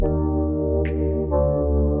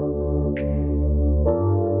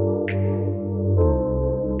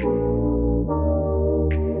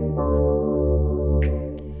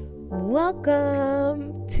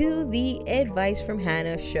Advice from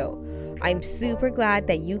Hannah show. I'm super glad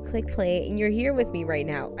that you clicked play and you're here with me right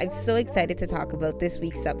now. I'm so excited to talk about this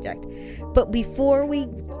week's subject. But before we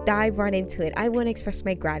dive right into it, I want to express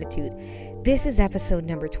my gratitude. This is episode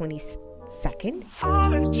number 22nd.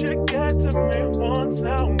 I'll let you get to me once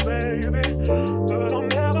now, baby, but I'll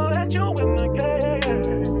never let you win the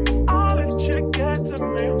game. I'll let you get to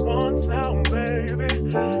me once now, baby,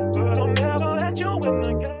 but I'll never let you win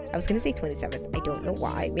the game. I was going to say 27th. I don't know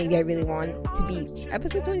why. Maybe I really want it to be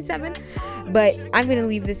episode 27. But I'm going to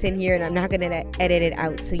leave this in here and I'm not going to edit it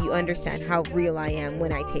out so you understand how real I am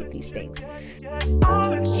when I tape these things.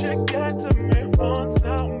 I'll let you get to me once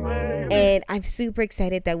now, baby. And I'm super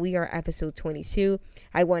excited that we are episode 22.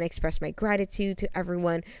 I want to express my gratitude to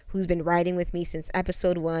everyone who's been riding with me since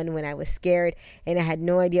episode 1 when I was scared and I had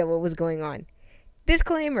no idea what was going on.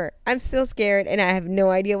 Disclaimer, I'm still scared and I have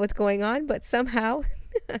no idea what's going on, but somehow,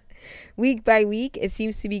 week by week, it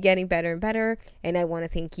seems to be getting better and better. And I want to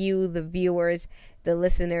thank you, the viewers, the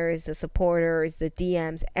listeners, the supporters, the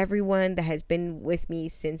DMs, everyone that has been with me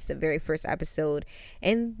since the very first episode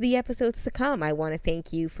and the episodes to come. I want to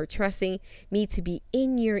thank you for trusting me to be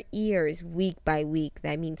in your ears week by week.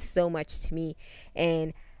 That means so much to me.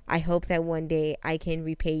 And I hope that one day I can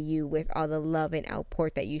repay you with all the love and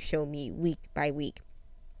output that you show me week by week.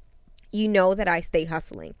 You know that I stay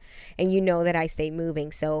hustling and you know that I stay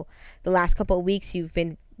moving. So the last couple of weeks you've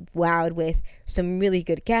been wowed with some really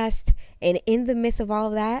good guests. And in the midst of all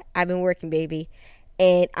of that, I've been working, baby.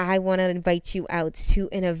 And I want to invite you out to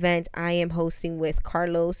an event I am hosting with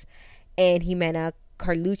Carlos and Jimena.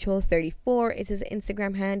 Carlucho34 is his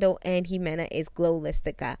Instagram handle, and Jimena is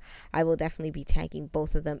Glowlistica. I will definitely be tagging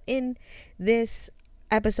both of them in this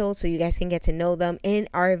episode so you guys can get to know them. And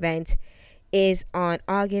our event is on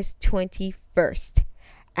August 21st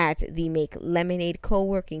at the Make Lemonade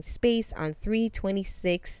co-working space on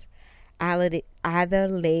 326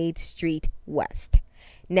 Adelaide Street West.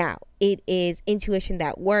 Now, it is intuition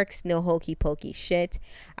that works, no hokey pokey shit.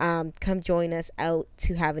 Come join us out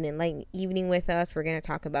to have an enlightened evening with us. We're going to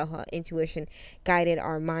talk about how intuition guided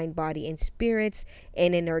our mind, body, and spirits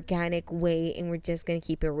in an organic way, and we're just going to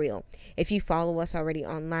keep it real. If you follow us already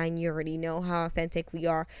online, you already know how authentic we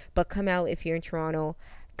are, but come out if you're in Toronto.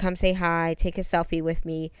 Come say hi, take a selfie with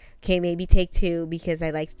me. Okay, maybe take 2 because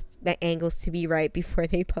I like the angles to be right before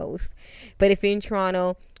they post. But if you're in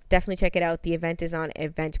Toronto, definitely check it out. The event is on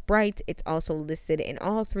Eventbrite. It's also listed in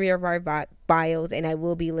all 3 of our bios, and I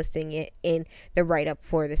will be listing it in the write-up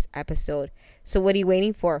for this episode. So what are you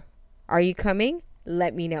waiting for? Are you coming?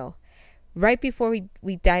 Let me know. Right before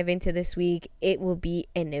we dive into this week, it will be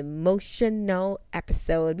an emotional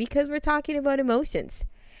episode because we're talking about emotions.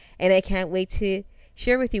 And I can't wait to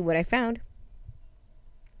share with you what I found.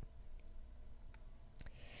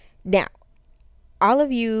 Now, all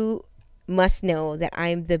of you must know that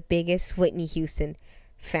I'm the biggest Whitney Houston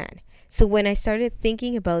fan. So when I started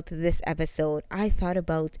thinking about this episode, I thought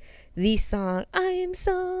about the song, I am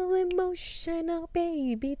so emotional,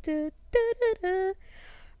 baby. Da, da, da, da.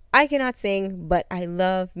 I cannot sing, but I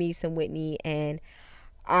love me some Whitney, and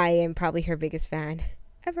I am probably her biggest fan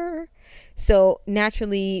ever. So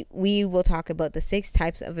naturally, we will talk about the 6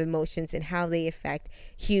 types of emotions and how they affect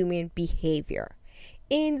human behavior.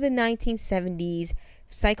 In the 1970s,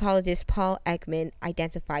 psychologist Paul Ekman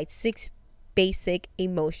identified 6 basic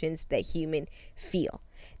emotions that humans feel.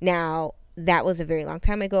 Now, that was a very long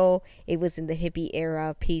time ago. It was in the hippie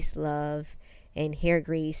era, peace, love, and hair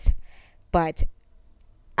grease. But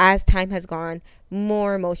as time has gone,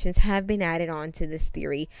 more emotions have been added on to this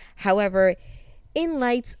theory. However, in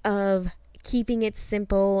light of keeping it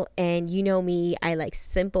simple, and you know me, I like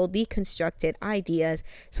simple, deconstructed ideas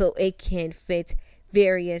so it can fit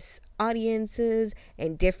various audiences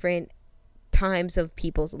and different times of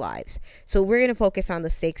people's lives. So we're going to focus on the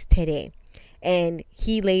 6 today. And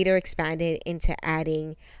he later expanded into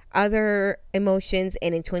adding other emotions,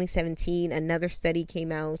 and in 2017 another study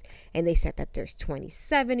came out and they said that there's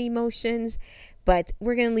 27 emotions, but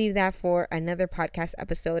we're going to leave that for another podcast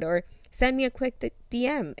episode, or send me a quick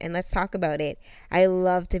DM and let's talk about it. I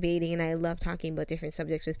love debating and I love talking about different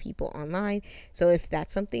subjects with people online. So if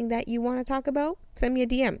that's something that you want to talk about, send me a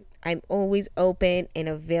DM. I'm always open and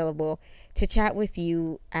available to chat with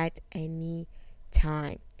you at any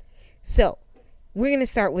time. So we're going to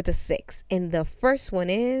start with the 6. And the first one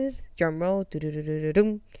is,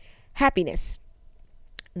 drumroll, happiness.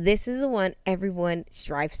 This is the one everyone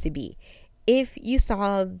strives to be. If you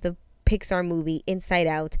saw the Pixar movie Inside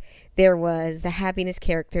Out, there was the happiness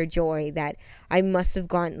character Joy that I must have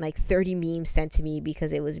gotten like 30 memes sent to me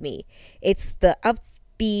because it was me. It's the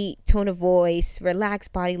upbeat tone of voice,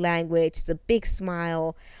 relaxed body language, the big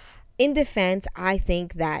smile. In defense, I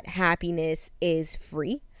think that happiness is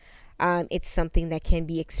free. It's something that can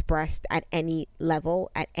be expressed at any level,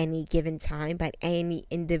 at any given time, by any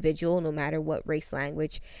individual, no matter what race,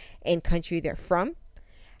 language, and country they're from.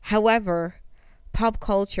 However, pop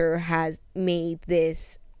culture has made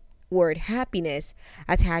this word happiness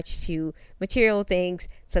attached to material things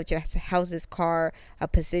such as houses, car, a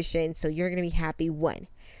position. So you're going to be happy when.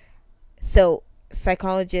 So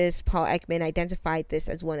psychologist Paul Ekman identified this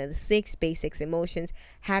as one of the 6 basic emotions.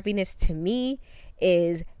 Happiness to me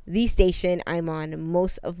is the station I'm on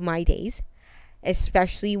most of my days,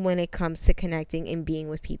 especially when it comes to connecting and being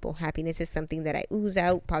with people. Happiness is something that I ooze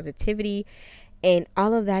out, positivity, and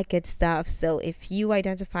all of that good stuff. So if you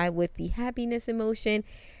identify with the happiness emotion,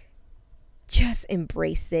 just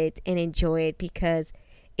embrace it and enjoy it, because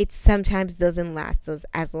it sometimes doesn't last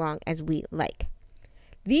as long as we like.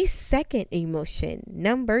 The second emotion,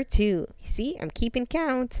 number 2, see, I'm keeping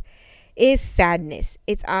count, is sadness.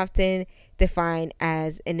 It's often defined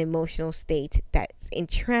as an emotional state that's in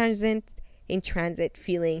transit,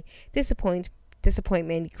 feeling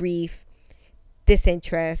disappointment, grief,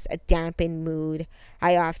 disinterest, a dampened mood.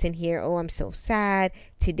 I often hear, oh, I'm so sad,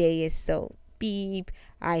 today is so beep,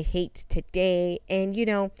 I hate today. And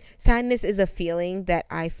sadness is a feeling that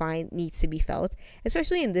I find needs to be felt,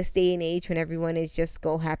 especially in this day and age when everyone is just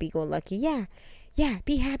go happy, go lucky. Yeah,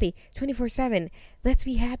 be happy 24/7. Let's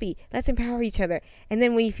be happy. Let's empower each other. And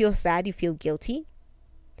then when you feel sad, you feel guilty.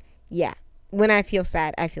 Yeah, when I feel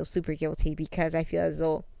sad, I feel super guilty, because I feel as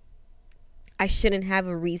though I shouldn't have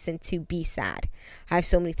a reason to be sad. I have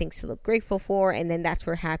so many things to look grateful for, and then that's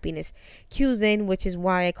where happiness cues in, which is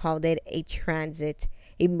why I called it a transit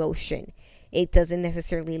emotion. It doesn't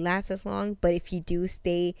necessarily last as long, but if you do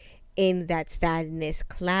stay in that sadness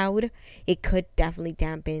cloud, it could definitely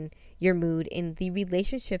dampen your mood in the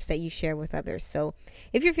relationships that you share with others. So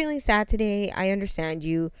if you're feeling sad today, I understand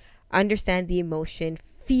you. Understand the emotion,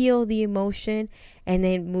 feel the emotion, and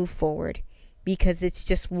then move forward, because it's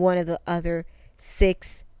just one of the other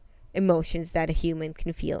 6 emotions that a human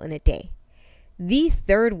can feel in a day. The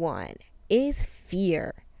third one is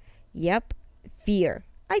fear. Yep, fear.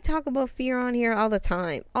 I talk about fear on here all the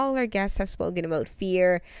time. All our guests have spoken about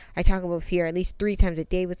fear. I talk about fear at least 3 times a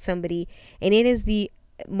day with somebody, and it is the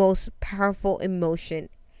most powerful emotion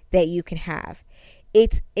that you can have.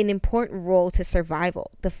 It's an important role to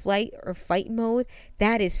survival. The flight or fight mode,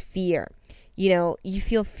 that is fear. You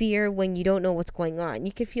feel fear when you don't know what's going on.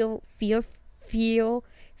 You can feel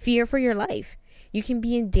fear for your life. You can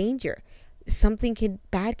be in danger. Something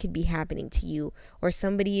bad could be happening to you, or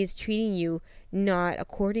somebody is treating you not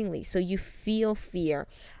accordingly. So you feel fear.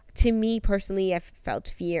 To me personally, I've felt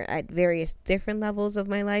fear at various different levels of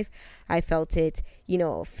my life. I felt it,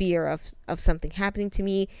 fear of something happening to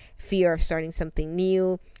me, fear of starting something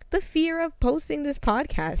new, the fear of posting this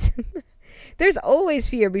podcast. There's always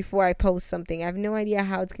fear before I post something. I have no idea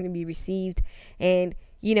how it's going to be received. And,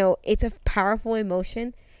 it's a powerful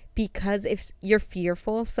emotion, because if you're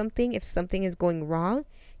fearful of something, if something is going wrong,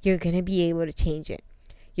 you're going to be able to change it.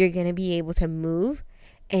 You're going to be able to move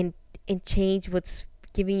and change what's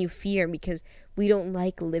giving you fear, because we don't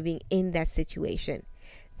like living in that situation.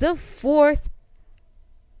 The fourth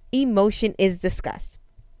emotion is disgust.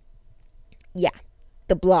 Yeah,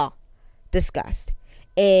 the blah, disgust.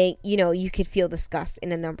 And you could feel disgust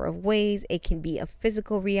in a number of ways. It can be a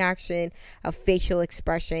physical reaction, a facial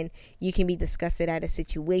expression. You can be disgusted at a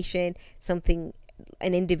situation, something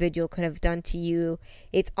an individual could have done to you.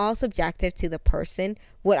 It's all subjective to the person.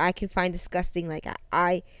 What I can find disgusting, like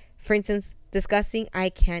for instance, disgusting, I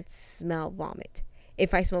can't smell vomit.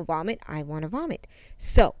 If I smell vomit, I want to vomit.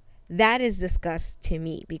 So that is disgust to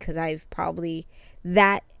me, because I've probably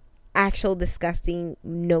that actual disgusting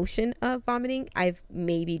notion of vomiting, I've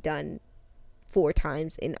maybe done 4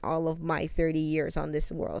 times in all of my 30 years on this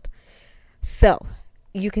world. So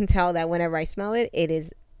you can tell that whenever I smell it, it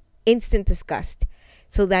is instant disgust.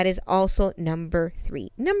 So that is also number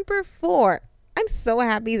 3. Number 4, I'm so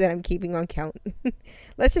happy that I'm keeping on count.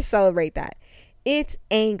 Let's just celebrate that. It's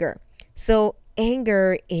anger. So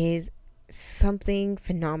anger is something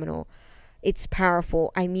phenomenal. It's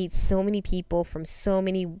powerful. I meet so many people from so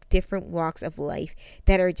many different walks of life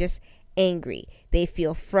that are just angry. They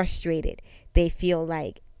feel frustrated. They feel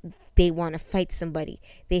like they want to fight somebody.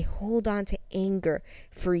 They hold on to anger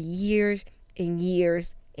for years and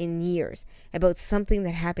years and years about something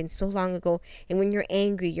that happened so long ago. And when you're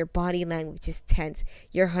angry, your body language is tense.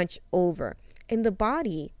 You're hunched over. And the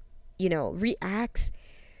body, reacts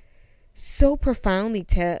so profoundly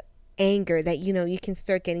to anger that you can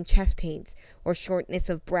start getting chest pains or shortness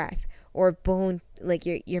of breath or bone, like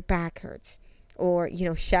your back hurts, or,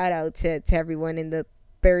 shout out to everyone in the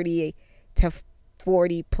 30 to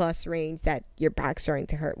 40 plus range that your back's starting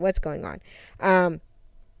to hurt. What's going on?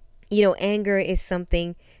 Anger is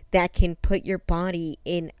something that can put your body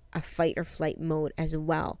in a fight or flight mode as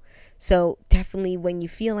well. So definitely when you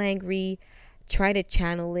feel angry, try to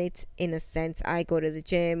channel it. In a sense, I go to the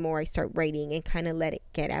gym or I start writing and kind of let it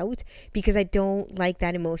get out, because I don't like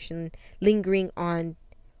that emotion lingering on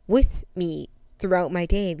with me throughout my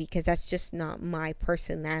day, because that's just not my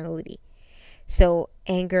personality. So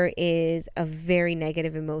anger is a very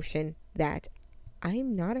negative emotion that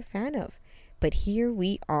I'm not a fan of. But here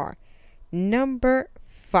we are. Number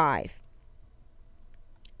 5.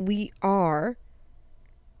 Where are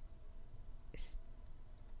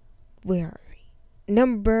we?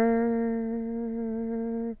 Number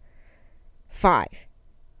 5.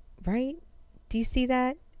 Right? Do you see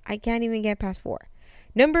that? I can't even get past 4.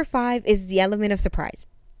 Number 5 is the element of surprise.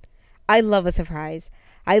 I love a surprise.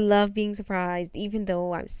 I love being surprised, even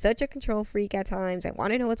though I'm such a control freak at times. I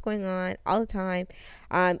want to know what's going on all the time.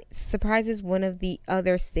 Surprise is one of the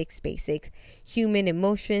other 6 basic human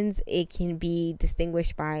emotions. It can be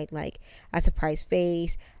distinguished by like a surprised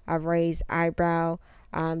face, a raised eyebrow,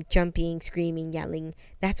 jumping, screaming, yelling.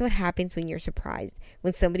 That's what happens when you're surprised.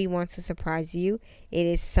 When somebody wants to surprise you, it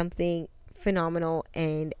is something phenomenal,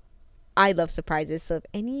 and I love surprises. So if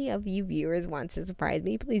any of you viewers want to surprise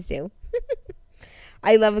me, please do.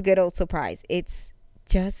 I love a good old surprise. It's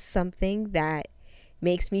just something that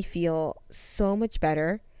makes me feel so much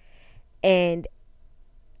better, and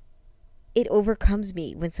it overcomes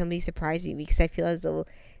me when somebody surprises me, because I feel as though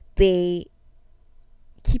they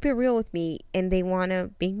keep it real with me and they want to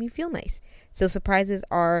make me feel nice. So surprises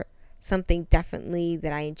are something definitely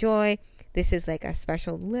that I enjoy. This is like a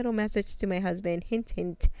special little message to my husband. Hint,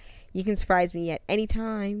 hint. You can surprise me at any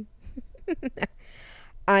time.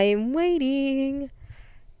 I am waiting.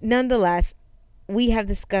 Nonetheless, we have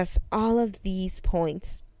discussed all of these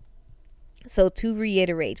points. So to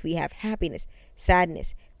reiterate, we have happiness,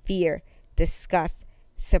 sadness, fear, disgust,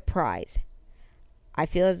 surprise. I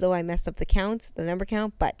feel as though I messed up the number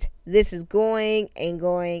count, but this is going and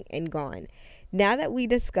going and gone. Now that we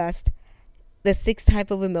discussed the 6 type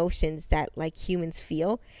of emotions that like humans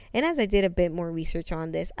feel, and as I did a bit more research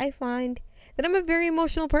on this, I find that I'm a very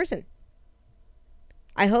emotional person.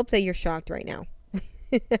 I hope that you're shocked right now.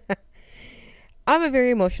 I'm a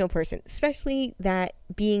very emotional person, especially that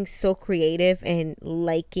being so creative and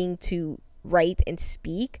liking to write and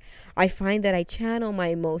speak. I find that I channel my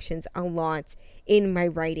emotions a lot in my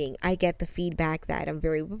writing. I get the feedback that I'm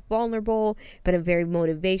very vulnerable, but I'm very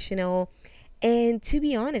motivational. And to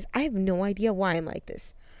be honest, I have no idea why I'm like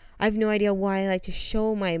this. I have no idea why I like to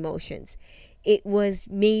show my emotions. It was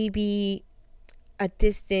maybe a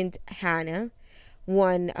distant Hannah,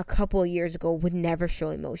 one a couple of years ago, would never show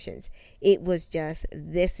emotions. It was just,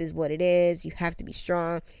 this is what it is. You have to be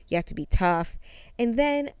strong. You have to be tough. And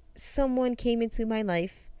then someone came into my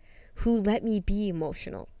life who let me be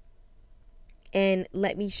emotional and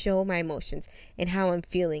let me show my emotions and how I'm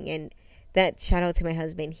feeling. And that, shout out to my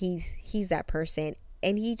husband. He's that person,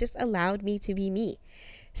 and he just allowed me to be me.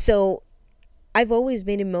 So I've always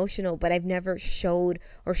been emotional, but I've never showed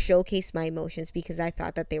or showcased my emotions because I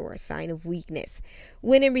thought that they were a sign of weakness.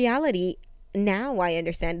 When in reality, now I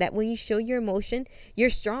understand that when you show your emotion, you're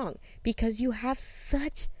strong, because you have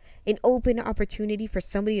such an open opportunity for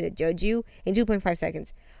somebody to judge you in 2.5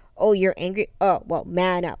 seconds. Oh, you're angry? Oh, well,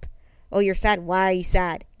 man up. Oh, you're sad? Why are you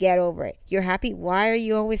sad? Get over it. You're happy? Why are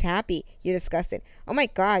you always happy? You're disgusted. Oh my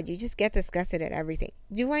God, you just get disgusted at everything.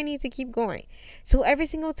 Do I need to keep going? So every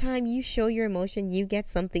single time you show your emotion, you get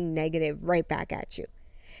something negative right back at you.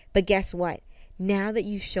 But guess what? Now that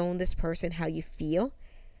you've shown this person how you feel,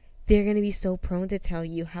 they're going to be so prone to tell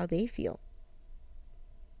you how they feel.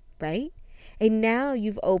 Right? And now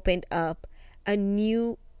you've opened up a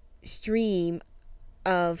new stream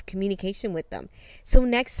of communication with them. So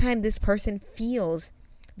next time this person feels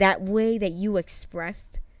that way that you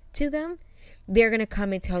expressed to them, they're going to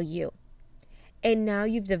come and tell you. And now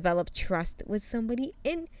you've developed trust with somebody.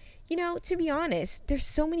 And, to be honest, there's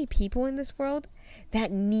so many people in this world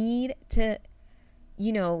that need to,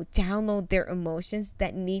 download their emotions,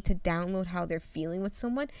 that need to download how they're feeling with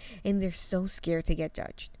someone. And they're so scared to get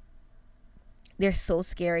judged. They're so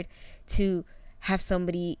scared to have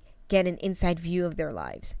somebody get an inside view of their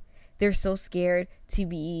lives. They're so scared to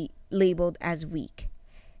be labeled as weak.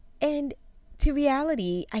 And to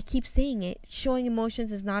reality, I keep saying it, showing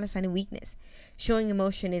emotions is not a sign of weakness. Showing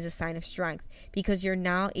emotion is a sign of strength, because you're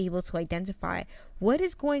now able to identify what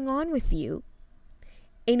is going on with you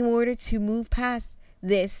in order to move past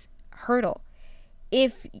this hurdle.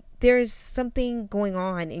 if there's something going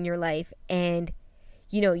on in your life and,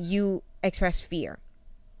 you express fear.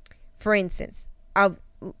 For instance,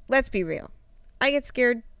 let's be real. I get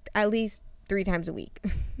scared at least 3 times a week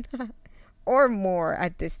or more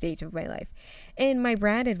at this stage of my life. And my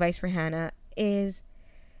brand advice for Hannah is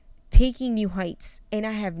taking new heights, and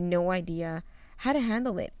I have no idea how to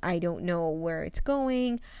handle it. I don't know where it's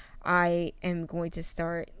going. I'm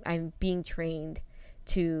being trained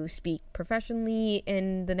to speak professionally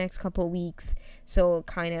in the next couple of weeks. So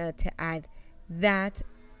kind of to add that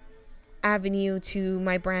avenue to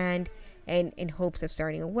my brand and in hopes of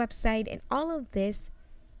starting a website. And all of this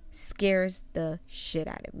scares the shit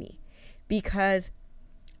out of me because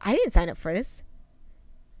I didn't sign up for this.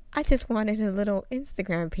 I just wanted a little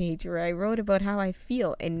Instagram page where I wrote about how I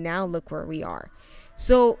feel, and now look where we are.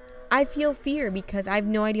 So I feel fear because I have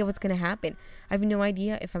no idea what's going to happen. I have no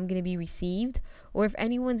idea if I'm going to be received or if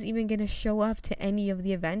anyone's even going to show up to any of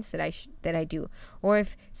the events that I do, or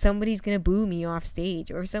if somebody's going to boo me off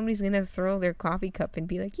stage, or if somebody's going to throw their coffee cup and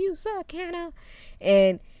be like, "You suck, Hannah."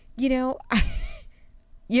 And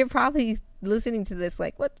you're probably listening to this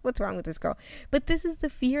like, what's wrong with this girl? But this is the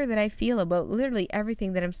fear that I feel about literally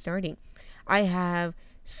everything that I'm starting. I have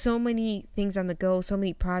so many things on the go, so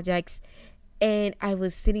many projects, and I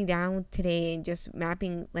was sitting down today and just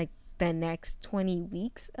mapping like the next 20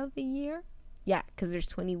 weeks of the year. Yeah, because there's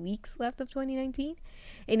 20 weeks left of 2019,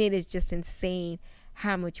 and it is just insane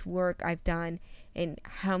how much work I've done and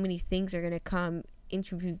how many things are going to come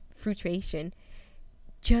into fruition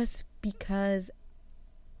just because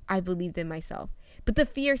I believed in myself. But the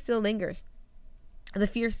fear still lingers. The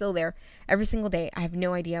fear is still there every single day. I have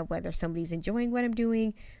no idea whether somebody's enjoying what I'm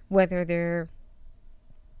doing, whether they're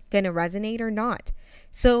going to resonate or not.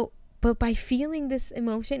 So, but by feeling this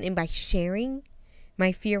emotion and by sharing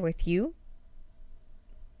my fear with you,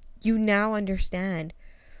 you now understand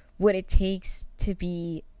what it takes to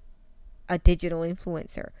be a digital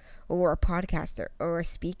influencer or a podcaster or a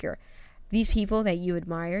speaker. These people that you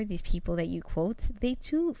admire, these people that you quote, they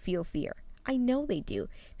too feel fear. I know they do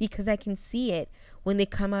because I can see it when they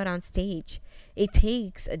come out on stage. It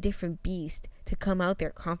takes a different beast to come out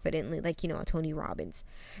there confidently, like, a Tony Robbins.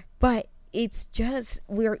 But it's just,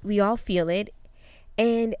 we all feel it.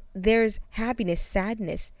 And there's happiness,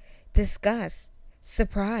 sadness, disgust,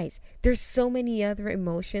 surprise. There's so many other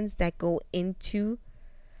emotions that go into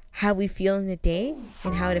how we feel in the day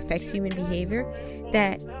and how it affects human behavior,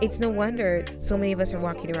 that it's no wonder so many of us are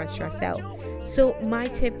walking around stressed out. So my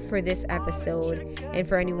tip for this episode, and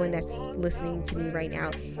for anyone that's listening to me right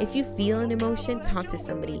now, if you feel an emotion, talk to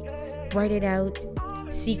somebody, write it out,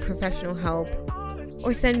 seek professional help,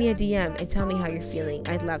 or send me a DM and tell me how you're feeling.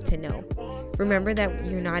 I'd love to know. Remember that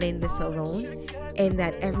you're not in this alone, and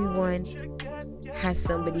that everyone has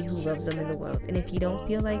somebody who loves them in the world. And if you don't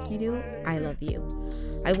feel like you do, I love you.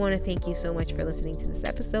 I want to thank you so much for listening to this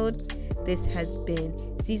episode. This has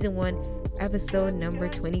been season 1, episode number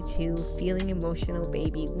 22, Feeling Emotional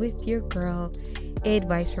Baby, with your girl,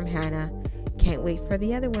 Advice from Hannah. Can't wait for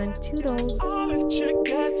the other one. Toodles.